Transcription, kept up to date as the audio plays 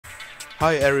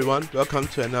Hi everyone, welcome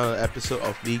to another episode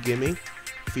of Lee Gaming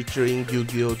featuring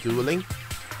Yugioh Dueling.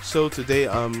 So today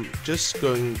I'm just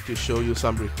going to show you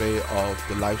some replay of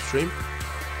the live stream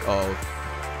of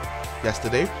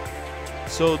yesterday.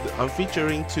 So I'm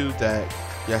featuring two decks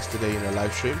yesterday in the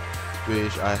live stream,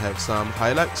 which I have some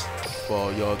highlights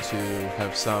for y'all to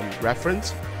have some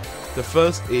reference. The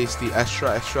first is the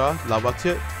extra lava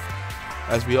tier.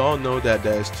 As we all know that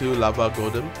there's two lava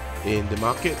golem in the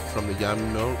market from the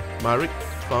Yugioh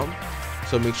farm,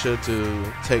 so make sure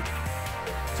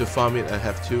to farm it and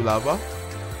have two lava.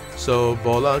 So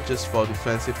Bola just for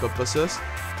defensive purposes,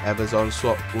 Amazon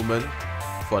Sword Woman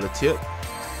for the tier,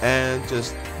 and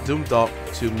just Doom Dog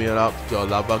to mill up your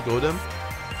lava golem,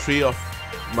 3 of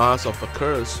Mask of a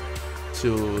Curse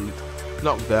to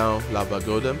knock down lava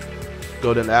golem,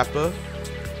 Golden Apple,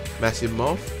 Massive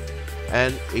Moth,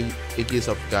 and Aegis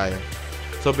of Gaia.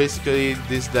 So basically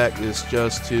this deck is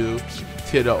just to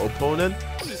tier the opponent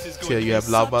till you have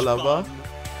lava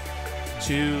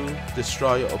to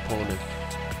destroy your opponent.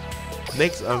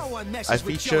 Next I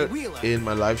featured in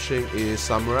my live stream is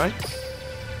Samurai,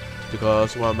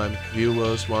 because one of my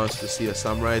viewers wants to see a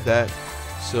Samurai deck,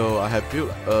 so I have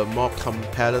built a more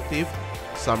competitive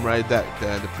Samurai deck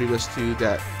than the previous two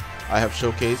that I have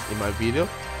showcased in my video.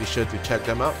 Be sure to check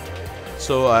them out.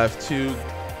 So I have 2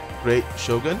 Great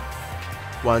Shogun,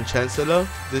 1 Chancellor.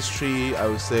 This 3 I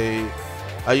would say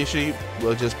I usually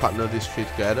will just partner these 3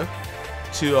 together.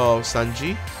 2 of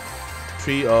Sanji,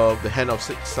 3 of the Hand of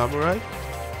 6 Samurai,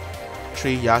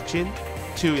 3 Yachin,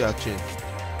 2 Yachin,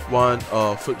 1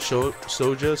 of Foot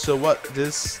Soldier. So what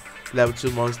this level 2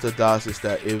 monster does is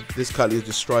that if this card is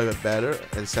destroyed by battle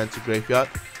and sent to graveyard,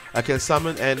 I can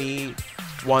summon any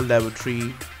 1 level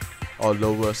 3 or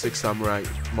lower 6 Samurai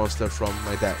monster from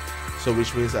my deck. So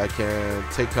which means I can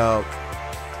take out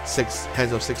 6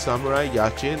 Hands of 6 Samurai,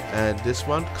 Yachin, and this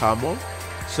one, Kamo.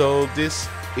 So this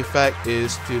effect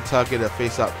is to target a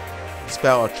face-up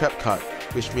spell or trap card,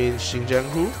 which means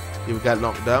Xingjiang-Hu, if you get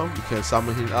knocked down, you can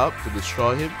summon him up to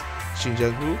destroy him,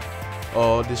 Xingjiang-Hu,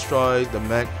 or destroy the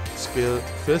mag field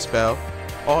spell,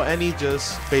 or any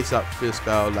just face-up field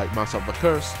spell like Mask of a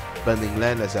Curse, Burning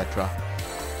Land, etc.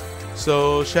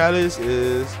 So Chalice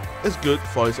is good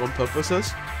for its own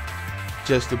purposes,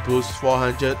 just to boost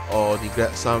 400 or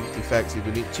neglect some effects if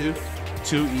you need to.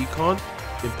 2 Econ,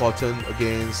 important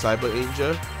against Cyber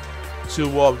Angel, 2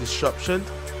 War of Disruption,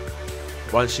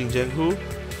 1 Xingjiang-Hu,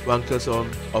 1 Curse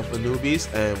of Anubis,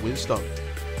 and Windstorm.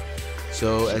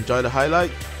 So enjoy the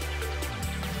highlight.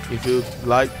 If you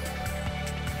like,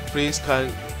 please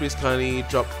kindly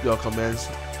drop your comments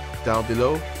down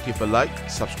below, give a like,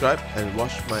 subscribe, and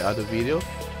watch my other video,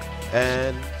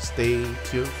 and stay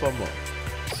tuned for more.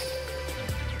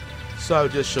 So I'll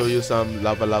just show you some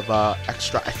lava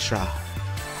extra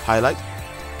highlight.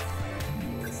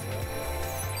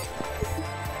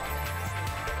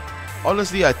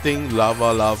 Honestly, I think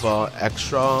lava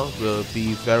extra will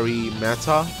be very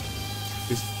meta.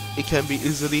 It can be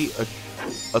easily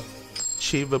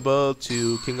achievable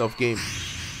to King of Game,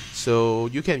 so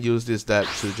you can use this deck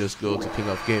to just go to King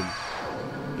of Game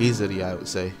easily, I would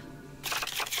say.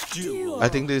 I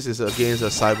think this is against a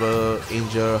Cyber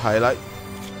Angel highlight.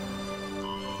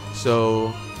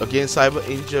 So against Cyber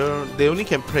Angel, they only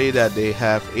can play that they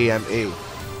have AMA.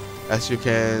 As you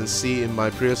can see in my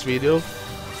previous video,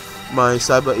 my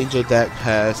Cyber Angel deck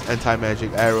has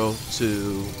anti-magic arrow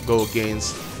to go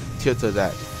against Theater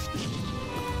deck.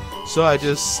 So I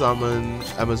just summon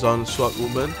Amazon Sword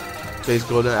Woman, place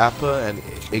Golden Apple and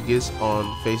Aegis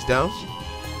on face down,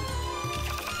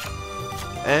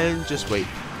 and just wait.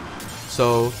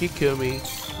 So he kill me,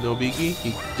 no biggie,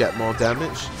 he get more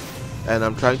damage, and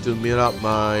I'm trying to mill up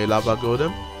my lava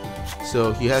golem.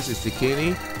 So he has his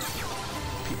Bikini,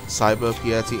 Cyber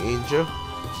Piety Angel.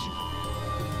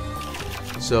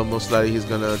 So most likely he's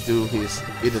gonna do his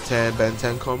either 10 band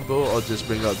 10 combo or just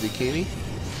bring out Bikini.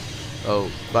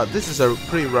 Oh, but this is a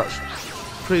pretty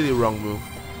wrong move.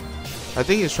 I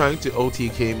think he's trying to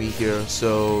OTK me here,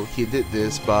 so he did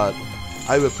this, but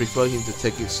I would prefer him to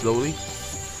take it slowly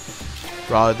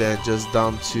rather than just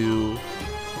dump to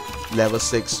level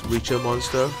 6 Reacher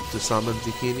monster to summon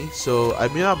Bikini. So I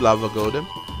made up Lava Golem,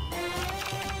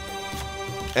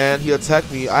 and he attacked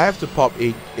me. I have to pop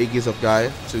Aegis of Gaia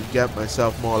to get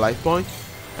myself more life point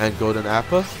and Golden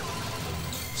Apple.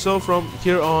 So from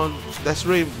here on, there's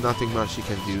really nothing much he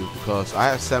can do, because I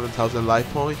have 7,000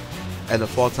 life point and a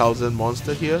 4,000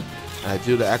 monster here. And I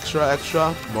do the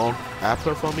extra more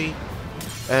apple for me,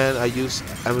 and I use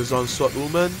Amazon Sword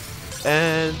Woman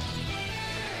and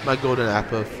my Golden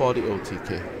Apple for the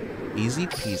OTK. Easy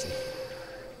peasy.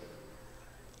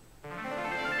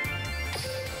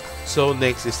 So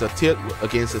next is the tier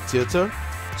against the theater.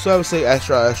 So I would say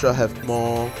Astra have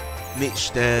more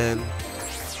niche than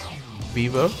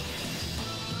Beaver.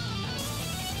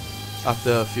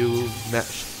 After a few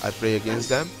matches I play against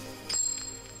them.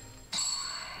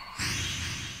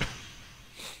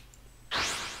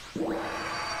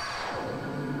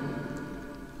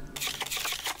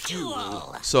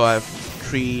 Duel. So I have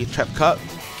 3 trap cards.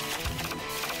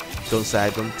 Don't say I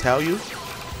don't tell you.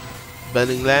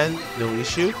 Burning Land, no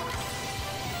issue.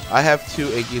 I have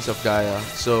 2 Aegis of Gaia,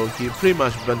 so he pretty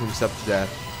much burned himself to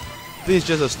death. This is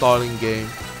just a stalling game.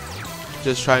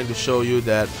 Just trying to show you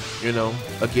that, you know,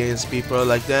 against people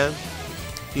like them,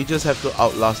 you just have to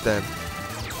outlast them.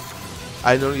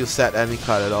 I don't need to set any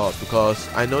card at all because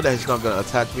I know that he's not gonna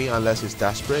attack me unless he's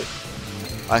desperate.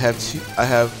 I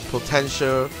have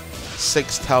potential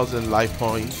 6,000 life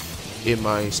points in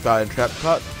my spell and trap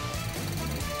card.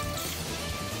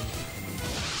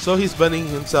 So he's burning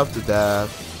himself to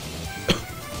death.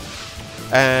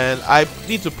 And I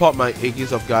need to pop my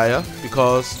Aegis of Gaia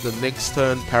because the next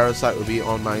turn Parasite will be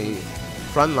on my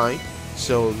front line.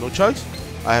 So no choice.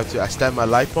 I have to extend my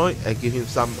life point and give him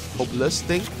some hopeless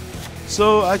thing.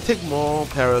 So I take more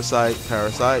Parasite,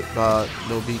 but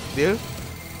no big deal.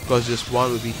 Because just one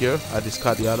will be here. I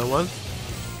discard the other one.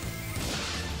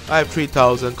 I have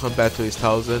 3,000 compared to his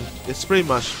 1,000. It's pretty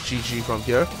much GG from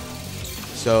here.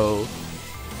 So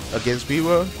against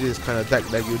Beaver, this is kind of deck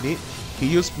that you need. He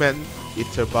used Man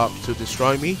Eater Barb to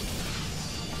destroy me.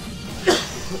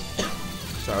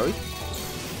 Sorry.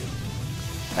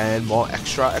 And more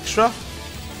extra.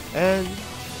 And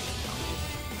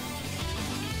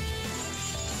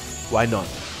why not?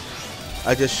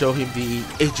 I just show him the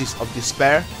Aegis of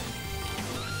Despair.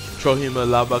 Throw him a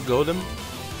Lava Golem.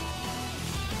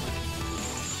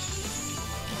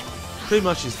 Pretty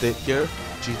much is dead here.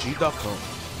 GG.com.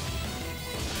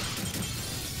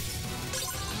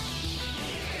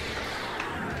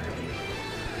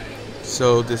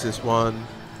 So this is one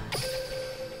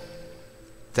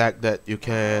deck that you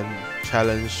can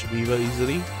challenge Weaver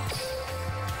easily.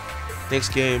 Next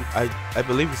game, I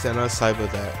believe it's another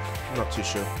Cyber deck. I'm not too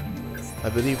sure. I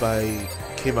believe I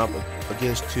came up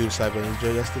against 2 Cyber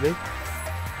Ninja yesterday.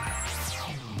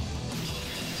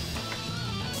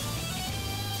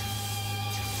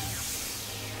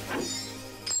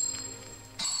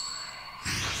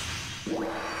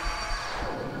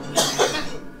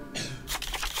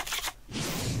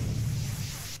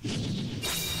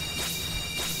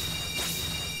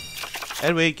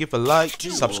 Anyway, give a like,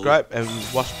 subscribe, and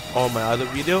watch all my other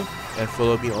videos, and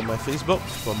follow me on my Facebook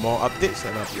for more updates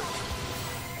and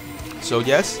uploads. So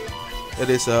yes, it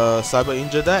is a Cyber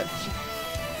Ninja deck.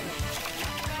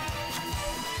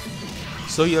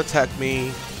 So you attack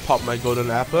me, pop my Golden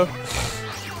Apple,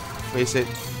 face it,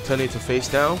 turn it to face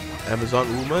down, Amazon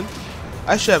Woman.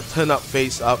 I should have turned up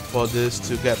face up for this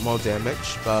to get more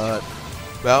damage, but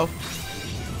well,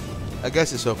 I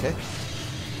guess it's okay.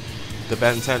 The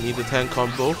Ben 10 Ether 10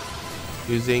 combo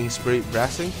using Spirit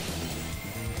Brassing.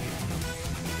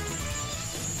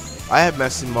 I have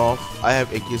Maximorph, I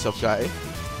have Aegis of Gaia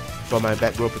for my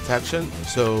back row protection,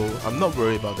 so I'm not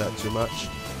worried about that too much.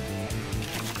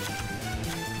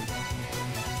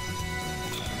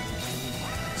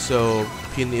 So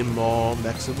pin in more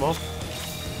Maximorph.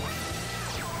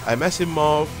 I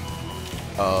Maximorph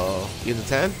Ether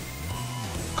 10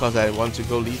 because I want to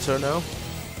go Liter now.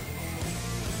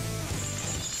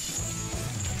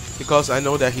 Because I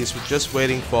know that he's just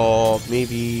waiting for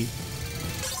maybe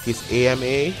his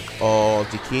AMA or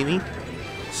Bikini.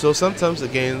 So sometimes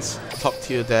against top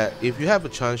tier deck, if you have a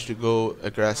chance to go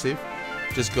aggressive,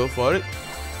 just go for it.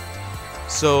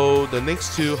 So the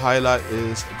next 2 highlight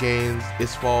is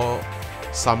for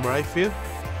Samurai Field,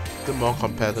 the more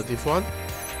competitive one.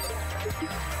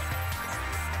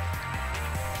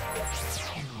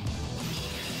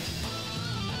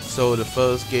 So the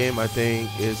first game I think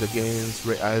is against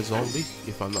Red Eye Zombie,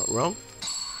 if I'm not wrong.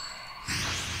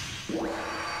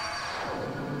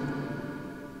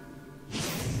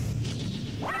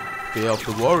 Day of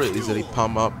the Warrior easily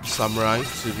pump up Samurai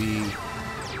to be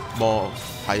more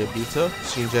higher beta.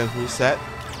 Shingenhu set,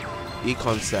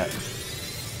 Econ set.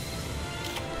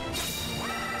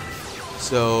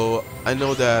 So I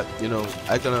know that, you know,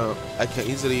 I can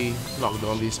easily knock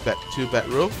down these 2 back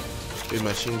row with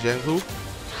my Shingenhu.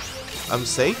 I'm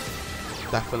safe,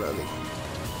 definitely.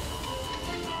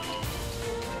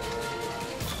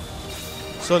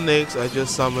 So next, I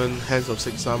just summon Hands of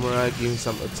 6 Samurai, give him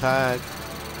some attack.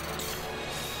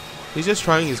 He's just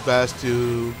trying his best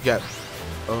to get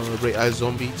Red Eye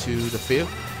Zombie to the field.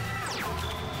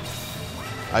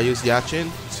 I use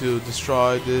Yachin to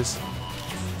destroy this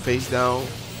face down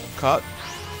card.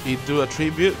 He do a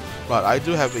tribute, but I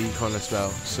do have an econ as well,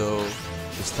 so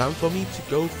it's time for me to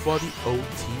go for the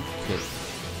OTK.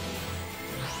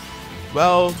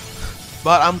 Well,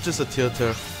 but I'm just a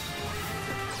tilter.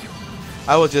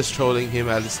 I was just trolling him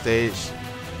at the stage,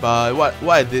 but what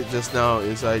I did just now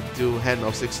is I do Hand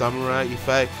of 6 Samurai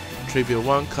effect, tribute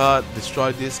 1 card,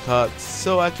 destroy this card,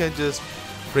 so I can just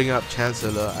bring up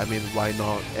Chancellor. I mean, why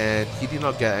not? And he did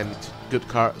not get any good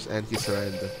cards and he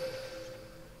surrendered.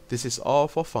 This is all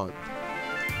for fun.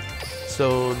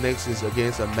 So next is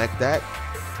against a mech deck.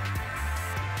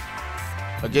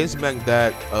 Against mech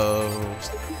deck,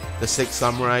 the 6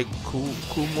 Samurai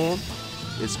Kumon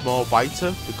is more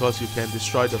vital because you can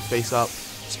destroy the face-up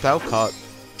spell card,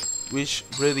 which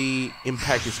really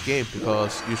impact his game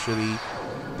because usually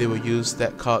they will use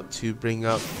that card to bring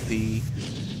up the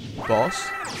boss.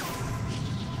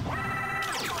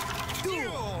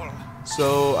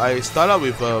 So I start out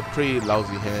with a pretty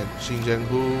lousy hand, Xingjiang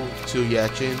to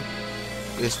Yachin.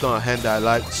 It's not a hand that I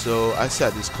like, so I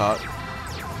set this card.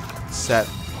 Set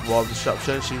Wall of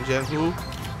Disruption, Xingjiang.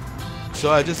 So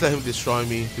I just let him destroy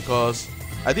me because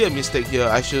I did a mistake here.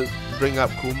 I should bring up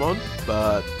Kumon,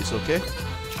 but it's okay.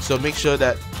 So make sure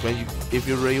that if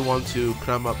you really want to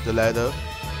climb up the ladder,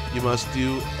 you must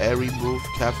do every move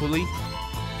carefully.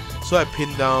 So I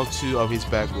pinned down 2 of his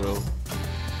back row.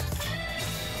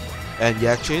 And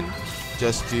Yachin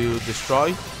just to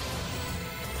destroy.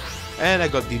 And I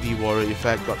got DD Warrior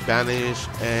effect, got banished,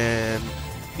 and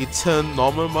he turned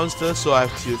normal monster, so I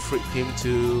have to freak him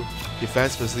to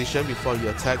defense position before he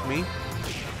attack me.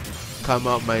 Come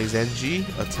out my Zenji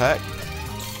attack.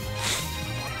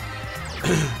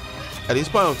 At this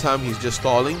point of time, he's just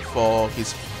stalling for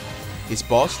his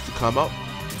boss to come out,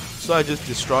 so I just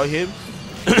destroy him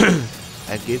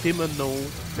and give him a no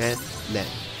man land.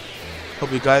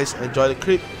 Hope you guys enjoy the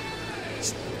clip.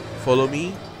 Follow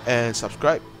me and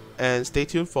subscribe, and stay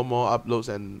tuned for more uploads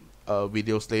and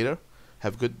videos later.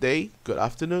 Have a good day, good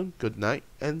afternoon, good night,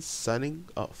 and signing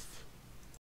off.